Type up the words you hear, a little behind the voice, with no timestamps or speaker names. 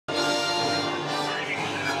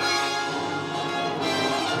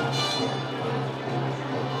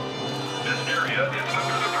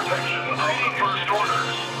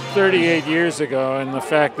38 years ago, and the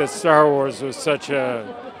fact that Star Wars was such a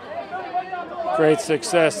great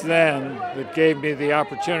success then that gave me the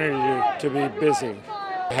opportunity to be busy.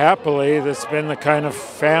 Happily, that's been the kind of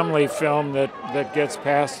family film that gets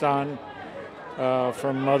passed on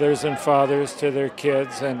from mothers and fathers to their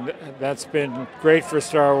kids, and that's been great for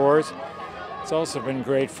Star Wars. It's also been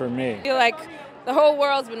great for me. I feel like the whole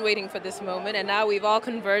world's been waiting for this moment, and now we've all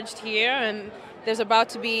converged here, and there's about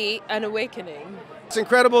to be an awakening. It's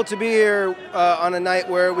incredible to be here on a night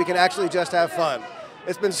where we can actually just have fun.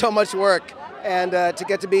 It's been so much work, and to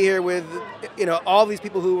get to be here with all these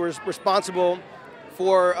people who were responsible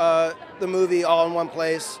for the movie all in one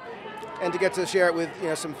place, and to get to share it with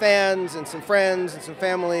some fans and some friends and some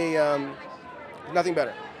family, nothing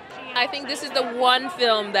better. I think this is the one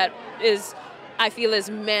film that I feel is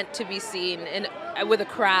meant to be seen with a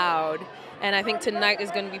crowd, and I think tonight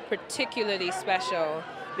is going to be particularly special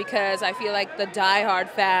because I feel like the die-hard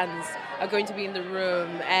fans are going to be in the room,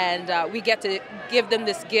 and we get to give them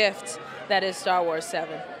this gift that is Star Wars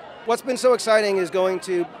 7. What's been so exciting is going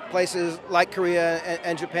to places like Korea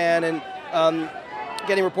and Japan, and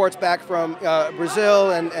getting reports back from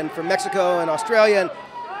Brazil and from Mexico and Australia,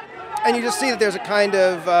 and you just see that there's a kind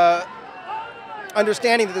of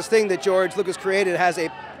understanding that this thing that George Lucas created has a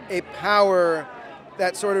power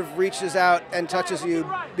that sort of reaches out and touches you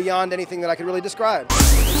beyond anything that I could really describe.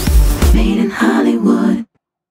 Made in Hollywood.